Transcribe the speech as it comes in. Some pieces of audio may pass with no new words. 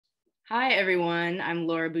Hi, everyone. I'm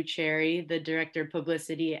Laura Buccieri, the Director of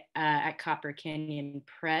Publicity at Copper Canyon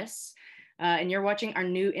Press. And you're watching our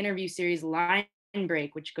new interview series, Line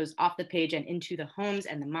Break, which goes off the page and into the homes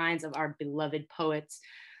and the minds of our beloved poets.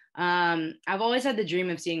 I've always had the dream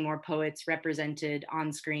of seeing more poets represented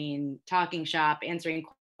on screen, talking shop, answering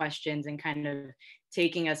questions, and kind of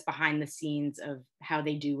taking us behind the scenes of how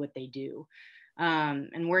they do what they do.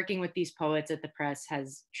 And working with these poets at the press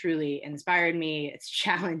has truly inspired me, it's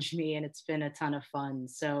challenged me, and it's been a ton of fun.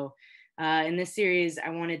 So in this series, I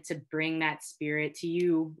wanted to bring that spirit to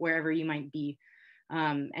you wherever you might be.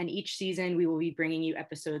 And each season, we will be bringing you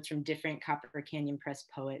episodes from different Copper Canyon Press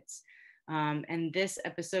poets. And this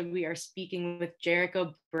episode, we are speaking with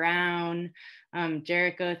JERICHO Brown.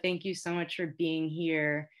 JERICHO, thank you so much for being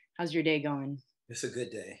here. How's your day going? It's a good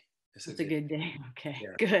day. It's a good day. Okay,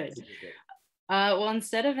 yeah, good. Well,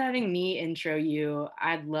 instead of having me intro you,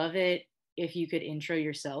 I'd love it if you could intro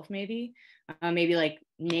yourself, maybe like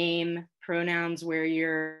name, pronouns, where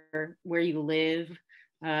you live,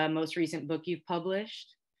 most recent book you've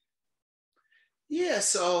published. Yeah,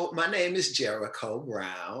 so my name is JERICHO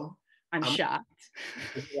Brown. I'm shocked.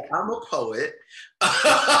 I'm a poet.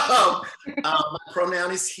 My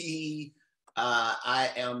pronoun is he.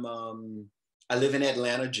 I live in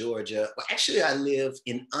Atlanta, Georgia. Well, actually, I live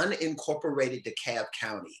in unincorporated DeKalb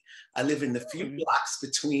County. I live in the few blocks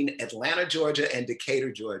between Atlanta, Georgia and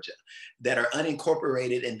Decatur, Georgia that are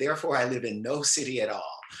unincorporated, and therefore I live in no city at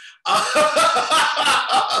all. I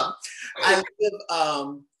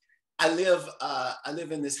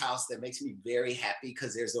live in this house that makes me very happy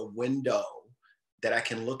because there's a window that I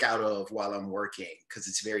can look out of while I'm working because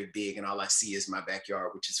it's very big and all I see is my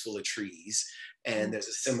backyard, which is full of trees. And there's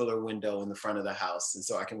a similar window in the front of the house. And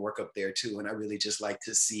so I can work up there too. And I really just like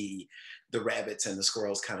to see the rabbits and the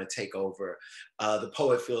squirrels kind of take over. The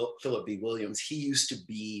poet Philip B. Williams, he used to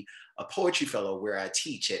be a poetry fellow where I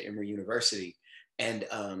teach at Emory University. And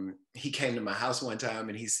he came to my house one time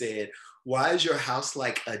and he said, "Why is your house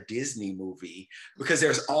like a Disney movie?" Because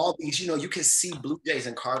there's all these, you can see Blue Jays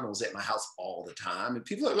and Cardinals at my house all the time. And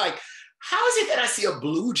people are like, how is it that I see a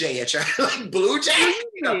Blue Jay at your like Blue Jay?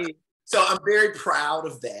 So I'm very proud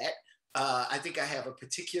of that. I think I have a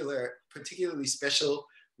particularly special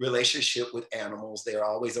relationship with animals. They're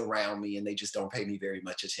always around me and they just don't pay me very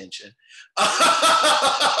much attention.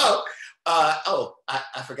 I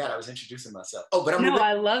forgot I was introducing myself.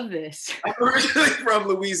 I love this. I'm originally from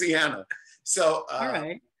Louisiana. So, all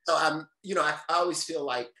right. So I'm, I always feel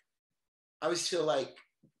like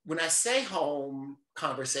when I say home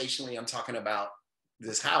conversationally, I'm talking about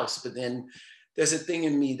this house, but then there's a thing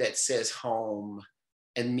in me that says home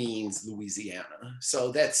and means Louisiana. So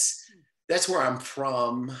that's where I'm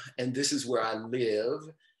from, and this is where I live.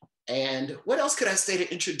 And what else could I say to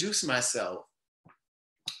introduce myself?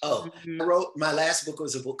 I wrote, my last book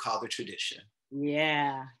was a book called The Tradition.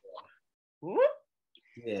 Yeah.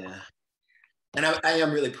 Yeah. And I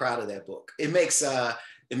am really proud of that book. It makes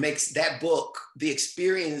that book, the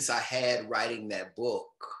experience I had writing that book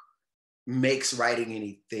makes writing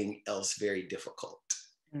anything else very difficult.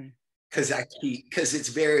 Because it's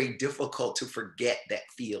very difficult to forget that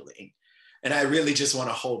feeling. And I really just want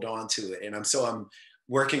to hold on to it. And I'm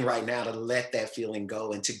working right now to let that feeling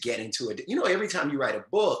go and to get into it. Every time you write a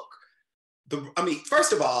book,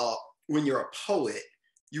 first of all, when you're a poet,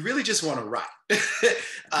 you really just want to write.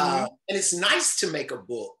 And it's nice to make a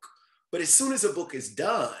book, but as soon as a book is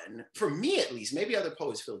done, for me at least, maybe other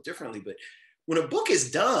poets feel differently, but when a book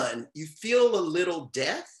is done, you feel a little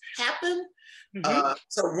death happen.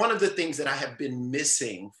 So one of the things that I have been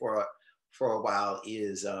missing for a while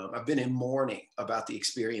is I've been in mourning about the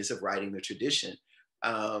experience of writing The Tradition.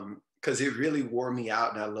 Because it really wore me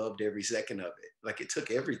out and I loved every second of it. Like it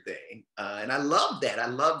took everything. And I loved that. I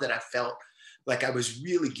loved that I felt like I was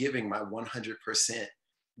really giving my 100%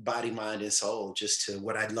 body, mind, and soul just to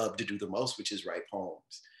what I love to do the most, which is write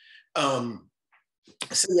poems.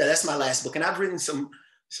 So yeah, that's my last book. And I've written some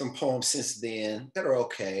poems since then that are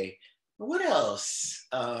okay. What else?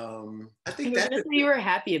 I think you were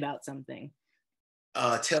happy about something.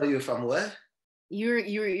 Tell you if I'm what?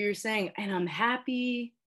 You're saying, and I'm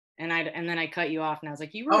happy, and then I cut you off, and I was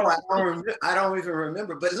like, you were. I don't even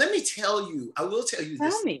remember. But let me tell you, I will tell you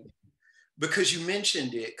this. Tell me. Because you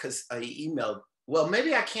mentioned it, because I emailed. Well,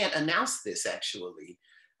 maybe I can't announce this actually.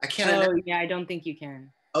 I can't. Yeah, I don't think you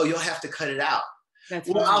can. Oh, you'll have to cut it out. That's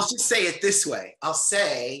well, fine. I'll just say it this way. I'll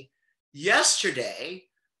say, yesterday,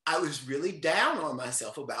 I was really down on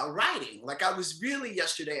myself about writing. Like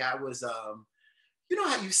yesterday, I was, you know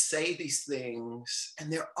how you say these things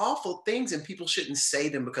and they're awful things and people shouldn't say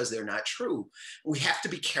them because they're not true. We have to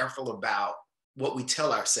be careful about what we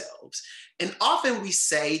tell ourselves. And often we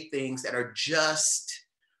say things that are just,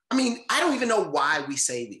 I mean, I don't even know why we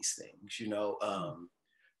say these things, you know.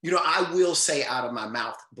 I will say out of my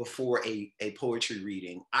mouth before a poetry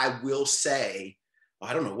reading, I will say, well,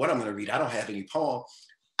 I don't know what I'm gonna read. I don't have any poem.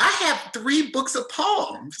 I have 3 books of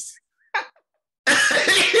poems. You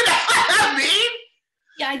know what I mean?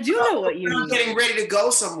 Yeah, I do know what you mean. I'm getting ready to go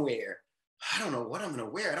somewhere. I don't know what I'm gonna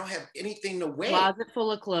wear. I don't have anything to wear. Closet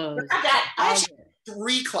full of clothes. I actually have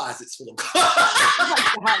 3 closets full of clothes.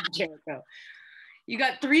 Oh my God, Jericho. You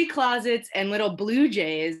got 3 closets and little blue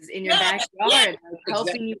jays in your backyard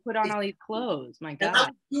helping you put on all these clothes. My God. And I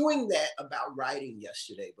was doing that about writing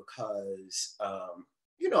yesterday because, I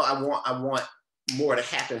want more to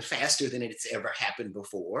happen faster than it's ever happened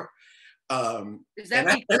before. Is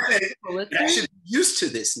that because I should be used to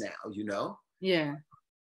this now, you know? Yeah.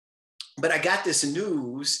 But I got this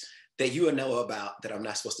news that you know about that I'm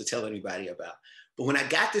not supposed to tell anybody about. But when I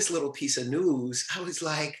got this little piece of news, I was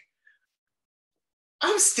like,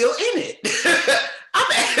 I'm still in it.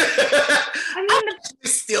 I'm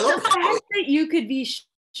still a poet. The fact that you could be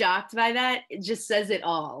shocked by that, it just says it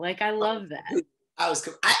all. Like, I love that. I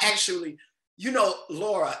actually,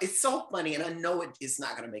 Laura, it's so funny, and I know it's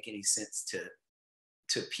not going to make any sense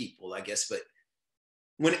to people, I guess, but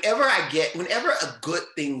whenever a good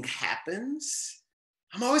thing happens,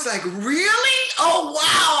 I'm always like, really? Oh,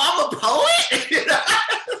 wow, I'm a poet?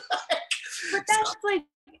 But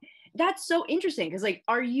that's so interesting because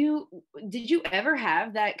did you ever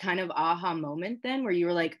have that kind of aha moment then where you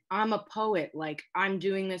were like, I'm a poet, like I'm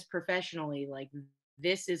doing this professionally, like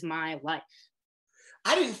this is my life?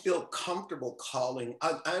 I didn't feel comfortable calling.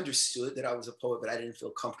 I understood that I was a poet, but I didn't feel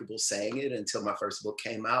comfortable saying it until my first book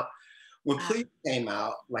came out. When Please came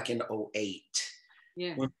out, like in 2008,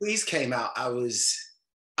 when Please came out, I was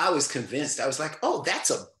convinced. I was like, oh, that's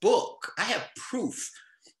a book. I have proof.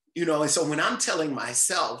 And so when I'm telling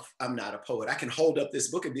myself I'm not a poet, I can hold up this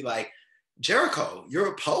book and be like, Jericho, you're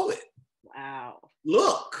a poet. Wow.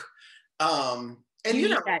 Look. And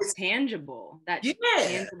that's tangible. Tangible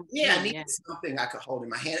I need something I could hold in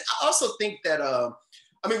my hand. I also think that,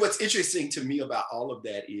 what's interesting to me about all of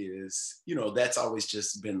that is, that's always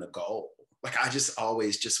just been the goal. Like, I just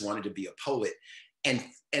always just wanted to be a poet. And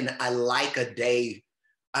I like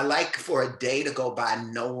for a day to go by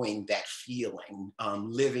knowing that feeling,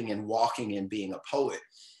 living and walking and being a poet.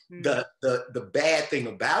 Mm. The bad thing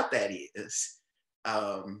about that is,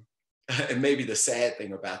 and maybe the sad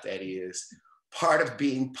thing about that is, part of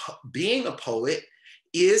being a poet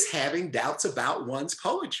is having doubts about one's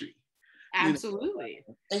poetry. Absolutely.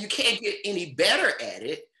 And you can't get any better at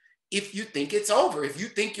it if you think it's over. If you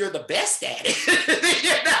think you're the best at it,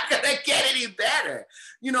 you're not gonna get any better.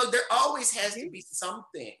 There always has to be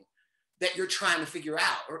something that you're trying to figure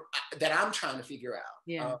out, or that I'm trying to figure out.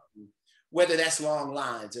 Yeah. Whether that's long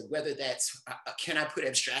lines, or whether that's, can I put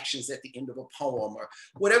abstractions at the end of a poem, or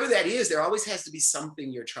whatever that is, there always has to be something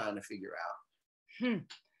you're trying to figure out.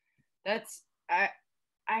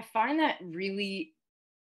 I find that really,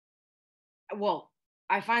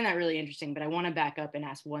 I find that really interesting, but I want to back up and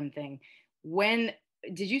ask one thing. When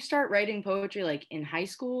did you start writing poetry, like in high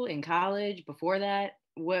school, in college, before that?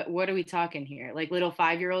 What are we talking here? Like little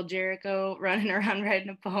 5-year-old Jericho running around writing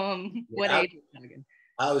a poem? Yeah, what age are you talking?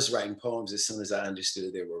 I was writing poems as soon as I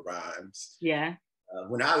understood there were rhymes. Yeah.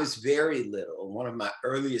 When I was very little, one of my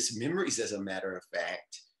earliest memories, as a matter of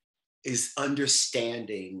fact, is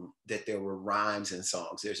understanding that there were rhymes in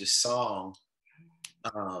songs. There's a song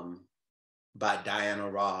by Diana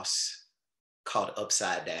Ross called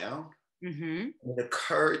Upside Down. Mm-hmm. It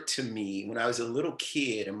occurred to me when I was a little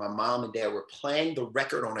kid and my mom and dad were playing the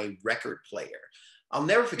record on a record player. I'll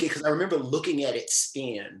never forget, because I remember looking at it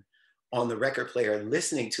spin on the record player and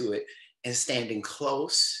listening to it and standing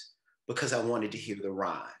close because I wanted to hear the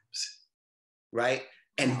rhymes, right?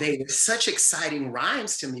 And they were such exciting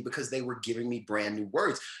rhymes to me because they were giving me brand new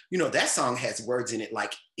words. That song has words in it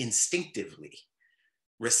like instinctively,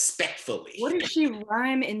 respectfully. What does she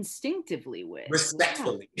rhyme instinctively with?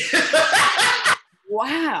 Respectfully.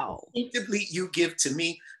 Wow. Instinctively, you give to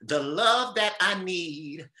me the love that I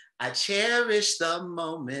need. I cherish the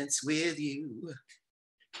moments with you.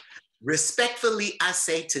 Respectfully, I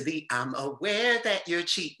say to thee, I'm aware that you're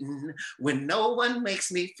cheating when no one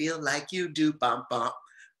makes me feel like you do. Bump, bump,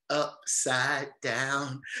 upside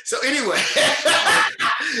down. So anyway.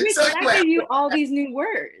 That gave you all these new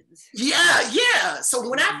words. Yeah. So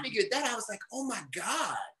when I figured that, I was like, oh my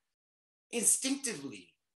God, instinctively,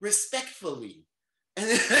 respectfully. And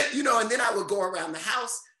and then I would go around the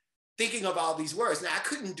house thinking of all these words. Now, I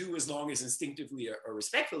couldn't do as long as instinctively or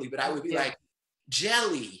respectfully, but I would be like,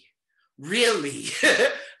 jelly, really?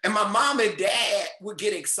 And my mom and dad would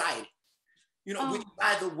get excited, you know, which,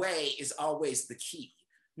 by the way, is always the key.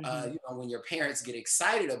 You know, when your parents get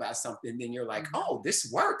excited about something, then you're like, oh, this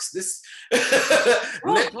works. This,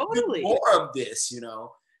 let's do more of this, you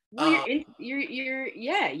know. Well,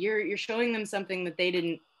 you're showing them something that they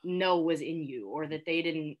didn't know was in you, or that they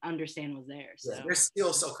didn't understand was there. So they're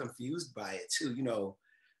still so confused by it too. You know,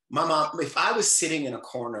 my mom, if I was sitting in a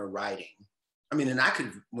corner writing, I mean, and I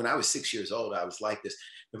could, when I was 6 years old, I was like this.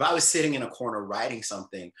 If I was sitting in a corner writing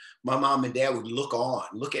something, my mom and dad would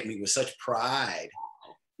look at me with such pride.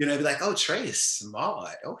 You know, be like, oh, Trey is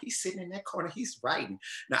smart. Oh, he's sitting in that corner, he's writing.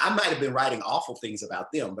 Now, I might have been writing awful things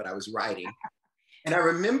about them, but I was writing. And I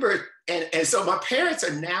remember, and so my parents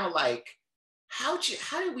are now like, how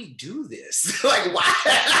did we do this? Like, why?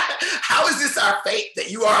 How is this our fate that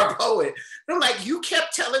you are a poet? And I'm like, you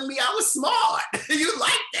kept telling me I was smart. You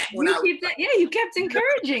liked that when you kept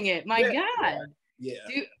encouraging it. My God. Yeah.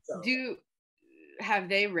 Have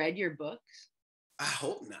they read your books? I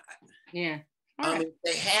hope not. Yeah. I mean,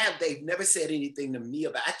 they've never said anything to me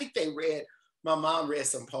about it. I think my mom read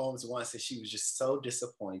some poems once and she was just so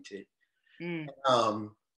disappointed.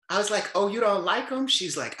 I was like, oh, you don't like them?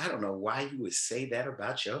 She's like, I don't know why you would say that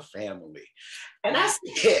about your family. And I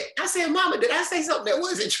said, Mama, did I say something that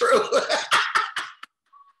wasn't true?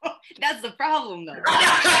 That's the problem, though.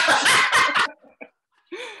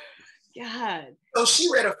 God. So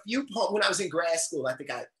she read a few poems when I was in grad school. I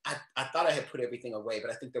think I thought I had put everything away,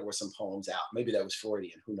 but I think there were some poems out. Maybe that was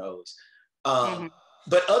Freudian, who knows?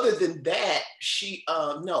 But other than that, she,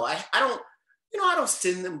 no, I don't, you know, I don't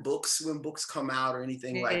send them books when books come out or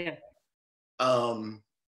anything like that.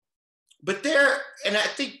 But and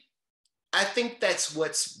I think that's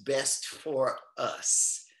what's best for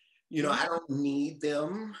us. You know, I don't need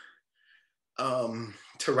them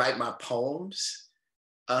to write my poems.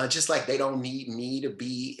 Just like they don't need me to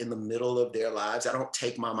be in the middle of their lives. I don't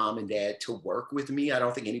take my mom and dad to work with me. I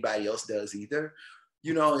don't think anybody else does either.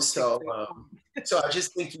 You know, and so I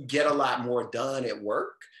just think you get a lot more done at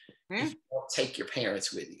work if you don't take your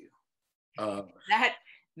parents with you.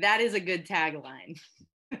 That is a good tagline.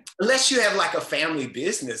 Unless you have like a family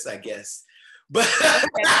business, I guess. But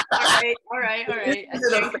all right.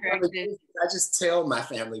 I just tell my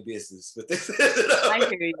family business. But I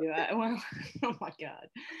hear you. Oh my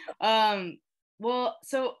God. Well,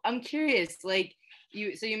 so I'm curious. Like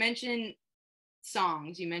you mentioned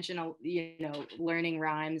songs. You mentioned you know, learning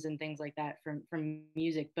rhymes and things like that from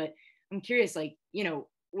music. But I'm curious, like, you know,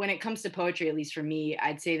 when it comes to poetry, at least for me,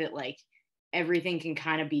 I'd say that like everything can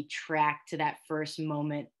kind of be tracked to that first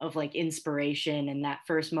moment of like inspiration, and that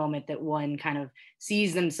first moment that one kind of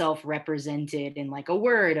sees themselves represented in like a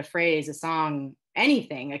word, a phrase, a song,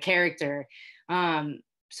 anything, a character. So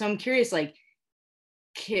I'm curious, like,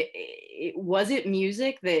 was it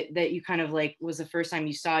music that you kind of like was the first time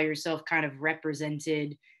you saw yourself kind of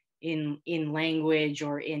represented in language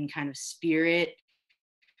or in kind of spirit,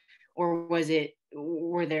 or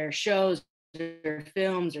were there shows or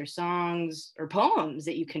films or songs or poems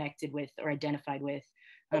that you connected with or identified with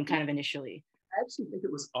kind of initially? I actually think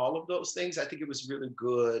it was all of those things. I think it was really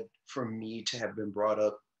good for me to have been brought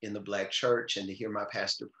up in the Black church and to hear my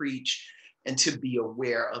pastor preach and to be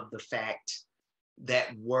aware of the fact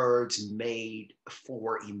that words made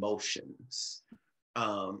for emotions,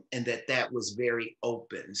 and that was very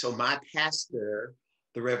open. So my pastor,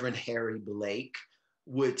 the Reverend Harry Blake,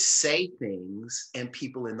 would say things and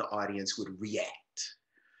people in the audience would react.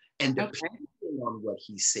 And depending on what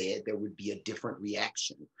he said, there would be a different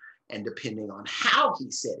reaction. And depending on how he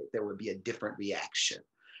said it, there would be a different reaction.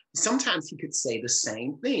 Sometimes he could say the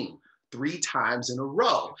same thing 3 times in a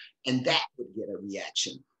row, and that would get a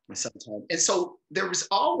reaction sometimes. And so there was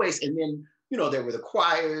always, and then, you know, there were the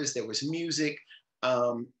choirs, there was music,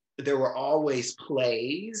 there were always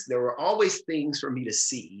plays, there were always things for me to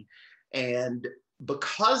see. And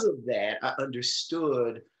because of that, I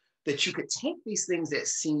understood that you could take these things that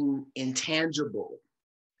seem intangible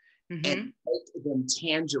and make them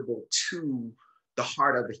tangible to the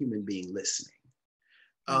heart of a human being listening.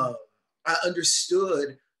 I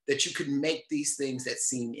understood that you could make these things that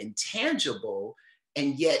seem intangible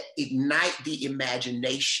and yet ignite the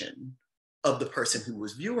imagination of the person who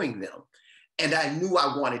was viewing them. And I knew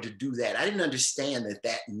I wanted to do that. I didn't understand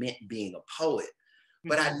that meant being a poet,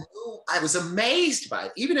 but I knew, I was amazed by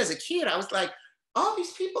it. Even as a kid, I was like, all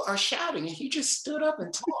these people are shouting and he just stood up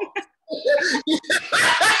and talked.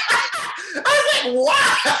 I was like,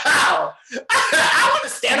 wow, I want to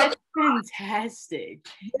stand up and fantastic.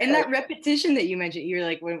 And Yeah, that repetition that you mentioned, you're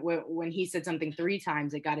like, when he said something 3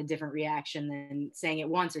 times, it got a different reaction than saying it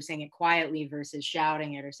once or saying it quietly versus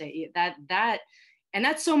shouting it or say that. And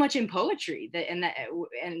that's so much in poetry and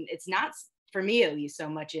it's not, for me at least, so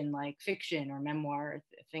much in like fiction or memoir,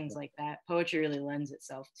 things like that. Poetry really lends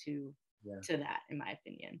itself to that, in my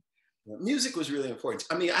opinion. yeah. Music was really important.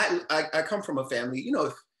 I mean, I come from a family, you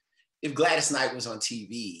know, if Gladys Knight was on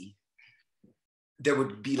TV, there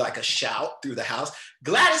would be like a shout through the house,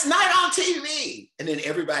 Gladys Knight on TV. And then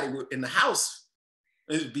everybody in the house,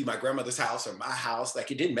 it would be my grandmother's house or my house. Like,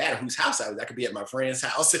 it didn't matter whose house I was. I could be at my friend's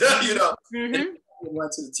house, you know. Mm-hmm. And I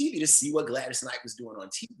went to the TV to see what Gladys Knight was doing on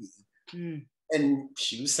TV. Mm. And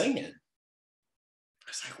she was singing. I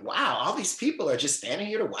was like, wow, all these people are just standing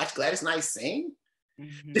here to watch Gladys Knight sing?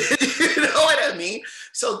 Mm-hmm. You know what I mean?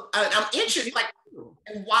 So I'm interested, like,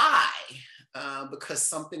 and why? Because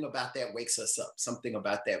something about that wakes us up. Something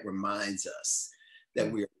about that reminds us that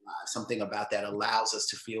we're alive. Something about that allows us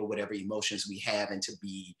to feel whatever emotions we have and to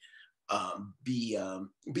be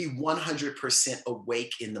 100%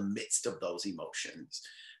 awake in the midst of those emotions.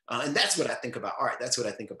 And that's what I think about art. That's what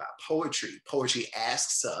I think about poetry. Poetry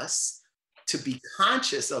asks us to be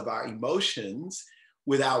conscious of our emotions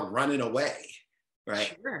without running away.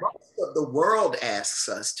 Right. Sure. Most of the world asks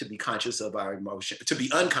us to be conscious of our emotion, to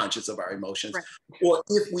be unconscious of our emotions, right. Or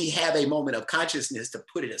if we have a moment of consciousness, to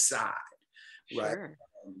put it aside. Right. Sure.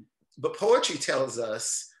 But poetry tells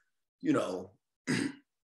us, you know,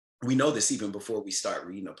 we know this even before we start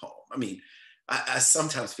reading a poem. I mean, I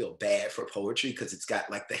sometimes feel bad for poetry because it's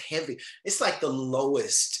got like it's like the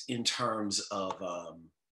lowest in terms of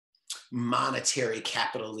monetary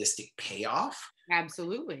capitalistic payoff.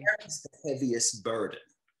 Absolutely. That's the heaviest burden.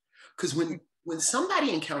 Because when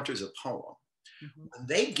somebody encounters a poem, mm-hmm. when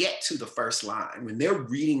they get to the first line, when they're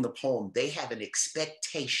reading the poem, they have an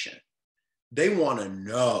expectation. They want to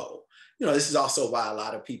know. You know, this is also why a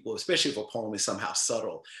lot of people, especially if a poem is somehow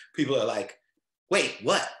subtle, people are like, wait,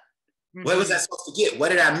 what? Mm-hmm. What was I supposed to get? What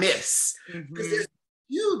did I miss? Because mm-hmm. there's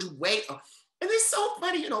huge weight. And it's so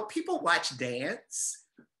funny, you know, people watch dance.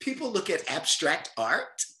 People look at abstract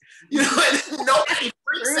art. You know, and nobody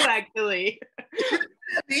True, actually. You know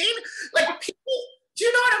what I mean? Like, people, do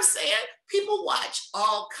you know what I'm saying? People watch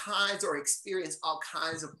all kinds or experience all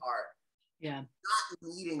kinds of art. Yeah. Not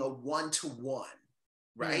needing a one-to-one,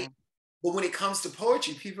 right? Yeah. But when it comes to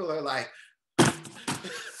poetry, people are like,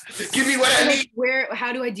 give me what I need.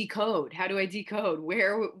 How do I decode? How do I decode?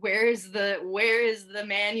 Where is the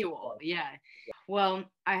manual? Yeah. Well,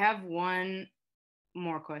 I have one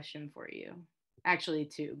more question for you. Actually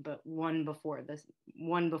 2, but one before two.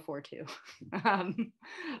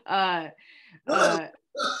 I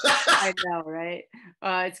know, right?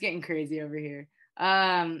 It's getting crazy over here.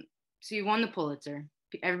 So you won the Pulitzer.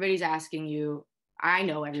 Everybody's asking you. I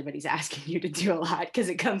know everybody's asking you to do a lot because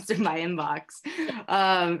it comes through my inbox.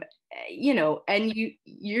 You know, and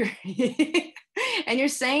you're and you're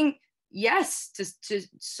saying yes to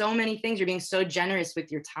so many things. You're being so generous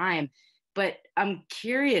with your time. But I'm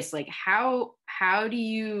curious, like, how do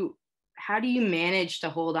you manage to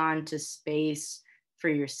hold on to space for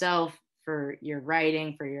yourself, for your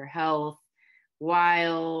writing, for your health,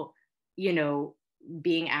 while, you know,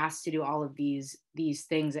 being asked to do all of these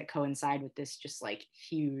things that coincide with this just like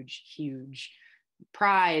huge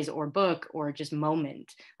prize or book or just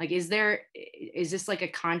moment? Like, is this like a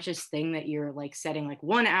conscious thing that you're like setting, like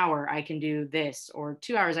 1 hour I can do this, or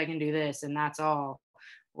 2 hours I can do this, and that's all?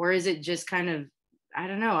 Or is it just kind of, I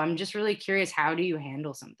don't know, I'm just really curious, how do you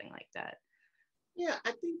handle something like that? Yeah,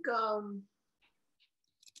 I think,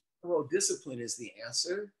 well, discipline is the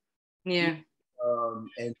answer. Yeah.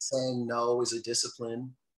 And saying no is a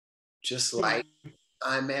discipline, just like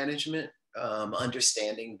time management,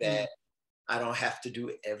 understanding that I don't have to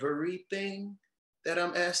do everything that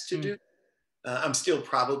I'm asked to do. I'm still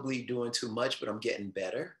probably doing too much, but I'm getting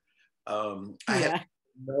better. I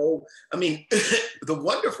mean, the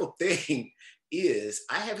wonderful thing is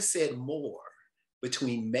I have said more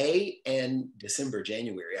between May and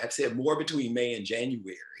January. I've said more between May and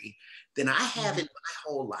January than I have in my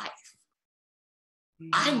whole life. Wow.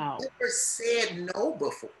 I never said no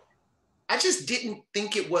before. I just didn't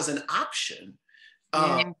think it was an option.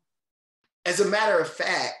 As a matter of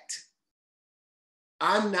fact,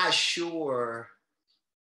 I'm not sure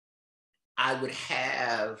I would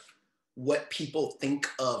have what people think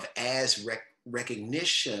of as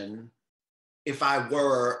recognition if I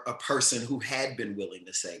were a person who had been willing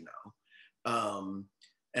to say no.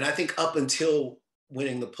 And I think up until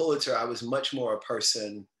winning the Pulitzer, I was much more a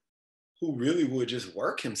person who really would just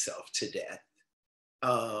work himself to death.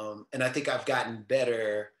 And I think I've gotten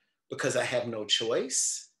better because I have no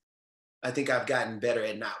choice. I think I've gotten better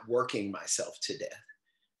at not working myself to death.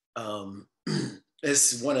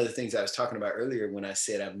 It's one of the things I was talking about earlier when I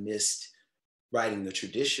said I missed writing the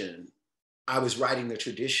tradition. I was writing the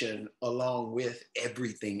tradition along with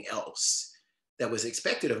everything else that was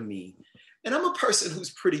expected of me. And I'm a person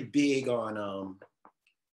who's pretty big on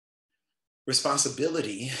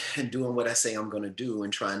responsibility and doing what I say I'm going to do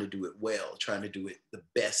and trying to do it well, trying to do it the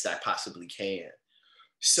best I possibly can.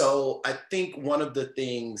 So I think one of the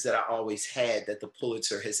things that I always had that the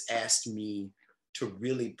Pulitzer has asked me to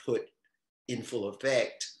really put in full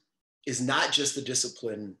effect is not just the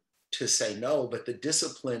discipline to say no, but the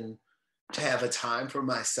discipline to have a time for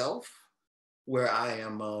myself where I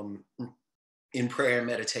am in prayer and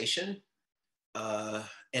meditation,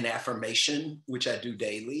 and affirmation, which I do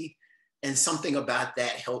daily. And something about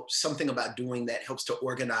that helps, something about doing that helps to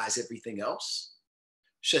organize everything else.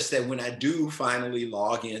 It's just that when I do finally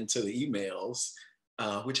log into the emails,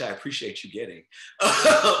 which I appreciate you getting,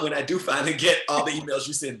 when I do finally get all the emails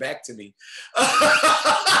you send back to me,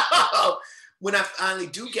 when I finally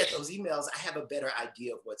do get those emails, I have a better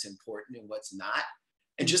idea of what's important and what's not.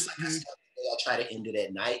 And just like I said, I try to end it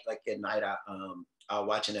at night. Like at night, I'll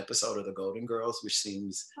watch an episode of The Golden Girls, which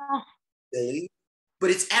seems silly,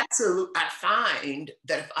 but it's absolute. I find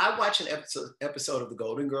that if I watch an episode of The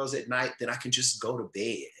Golden Girls at night, then I can just go to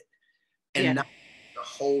bed and not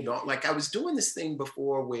hold on. Like I was doing this thing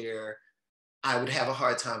before where I would have a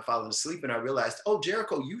hard time falling asleep, and I realized, oh,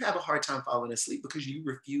 Jericho, you have a hard time falling asleep because you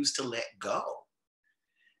refuse to let go.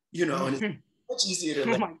 You know, and it's much easier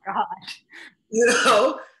to Oh my gosh. you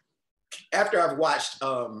know, after I've watched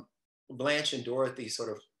Blanche and Dorothy sort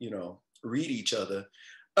of, read each other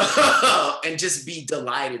and just be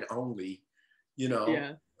delighted only,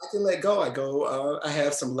 I can let go. I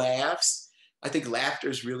have some laughs. I think laughter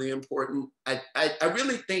is really important. I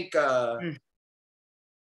really think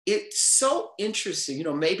it's so interesting.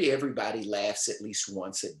 Maybe everybody laughs at least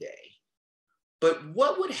once a day. But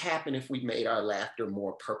what would happen if we made our laughter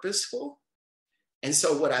more purposeful? And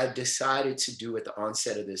so what I decided to do at the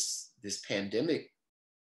onset of this pandemic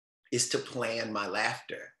is to plan my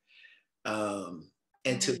laughter,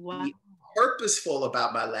 and to be purposeful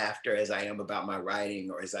about my laughter as I am about my writing,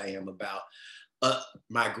 or as I am about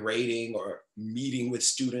my grading or meeting with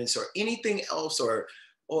students or anything else, or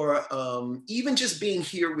even just being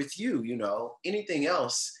here with you, anything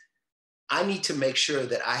else. I need to make sure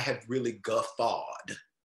that I have really guffawed,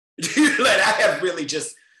 that I have really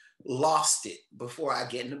just lost it before I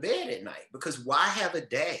get into bed at night. Because why have a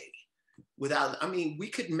day without, we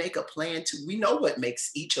could make a plan we know what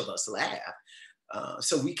makes each of us laugh.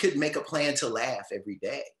 So we could make a plan to laugh every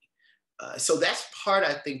day. So that's part,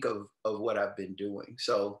 I think, of what I've been doing.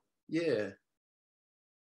 So, yeah.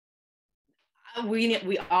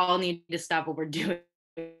 We all need to stop what we're doing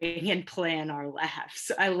and plan our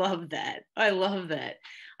laughs. I love that. I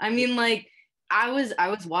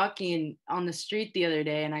was walking on the street the other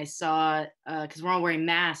day, and I saw, because we're all wearing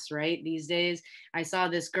masks, right, these days. I saw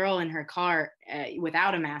this girl in her car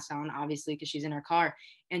without a mask on, obviously, because she's in her car.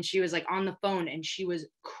 And she was like on the phone, and she was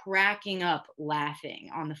cracking up laughing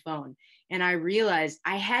on the phone. And I realized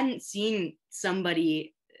I hadn't seen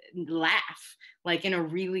somebody laugh like in a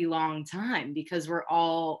really long time, because we're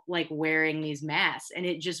all like wearing these masks. And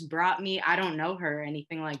it just brought me, I don't know her or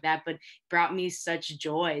anything like that, but brought me such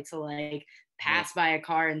joy to like pass by a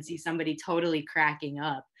car and see somebody totally cracking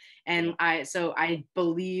up. And I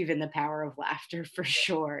believe in the power of laughter for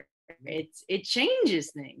sure. It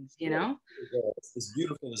changes things, It's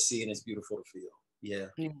beautiful to see and it's beautiful to feel. Yeah.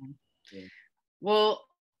 Well,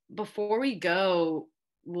 before we go,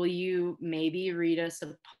 will you maybe read us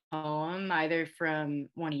a poem, either from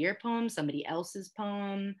one of your poems, somebody else's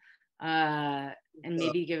poem, and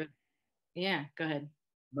maybe go ahead.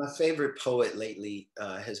 My favorite poet lately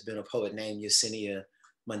has been a poet named Yesenia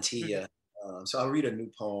Mantilla. So I'll read a new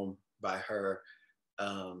poem by her.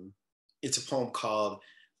 It's a poem called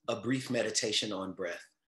A Brief Meditation on Breath.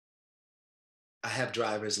 I have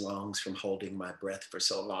driver's lungs from holding my breath for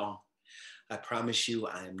so long. I promise you,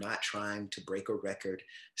 I am not trying to break a record.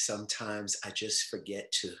 Sometimes I just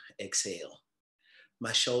forget to exhale.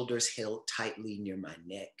 My shoulders held tightly near my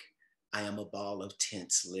neck. I am a ball of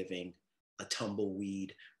tense living, a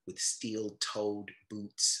tumbleweed with steel-toed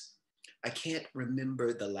boots. I can't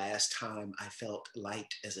remember the last time I felt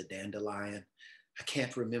light as a dandelion. I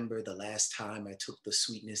can't remember the last time I took the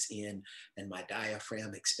sweetness in and my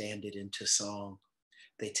diaphragm expanded into song.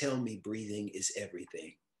 They tell me breathing is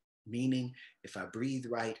everything, meaning if I breathe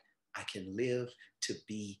right, I can live to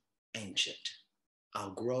be ancient.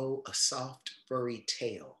 I'll grow a soft, furry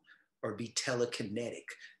tail or be telekinetic,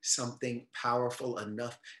 something powerful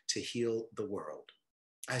enough to heal the world.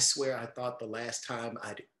 I swear I thought the last time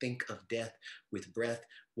I'd think of death with breath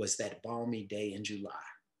was that balmy day in July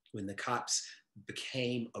when the cops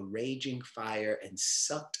became a raging fire and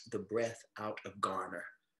sucked the breath out of Garner.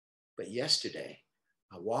 But yesterday,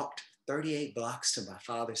 I walked 38 blocks to my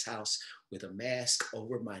father's house with a mask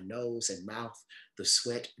over my nose and mouth, the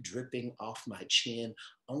sweat dripping off my chin,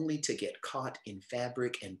 only to get caught in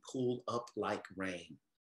fabric and pulled up like rain.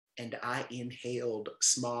 And I inhaled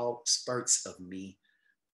small spurts of me,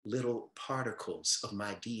 little particles of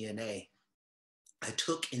my DNA. I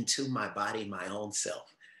took into my body my own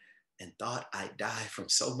self and thought I'd die from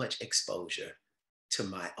so much exposure to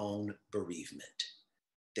my own bereavement.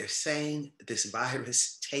 They're saying this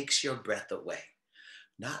virus takes your breath away,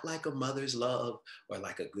 not like a mother's love or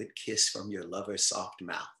like a good kiss from your lover's soft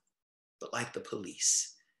mouth, but like the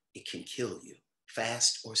police. It can kill you,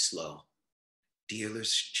 fast or slow.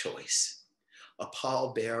 Dealer's choice. A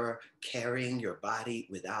pallbearer carrying your body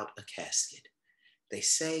without a casket. They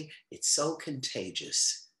say it's so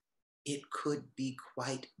contagious, it could be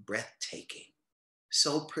quite breathtaking,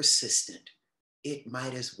 so persistent, it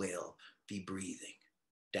might as well be breathing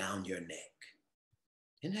down your neck.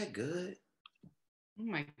 Isn't that good? Oh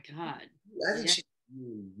my God. I think she's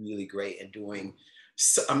really, really great and doing,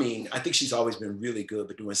 I mean, I think she's always been really good,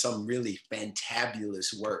 but doing some really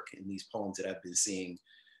fantabulous work in these poems that I've been seeing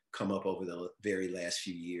come up over the very last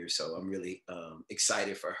few years. So I'm really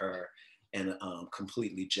excited for her and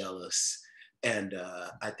completely jealous. And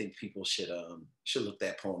I think people should look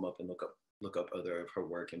that poem up and look up other of her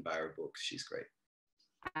work and buy her books. She's great.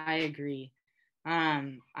 I agree.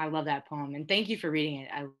 I love that poem, and thank you for reading it.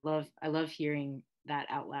 I love hearing that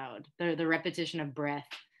out loud. The repetition of breath,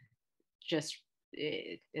 just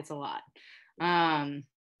it's a lot.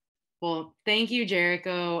 Well, thank you,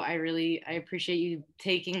 Jericho. I appreciate you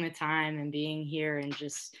taking the time and being here and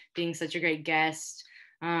just being such a great guest.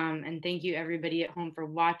 And thank you everybody at home for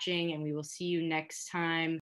watching, and we will see you next time.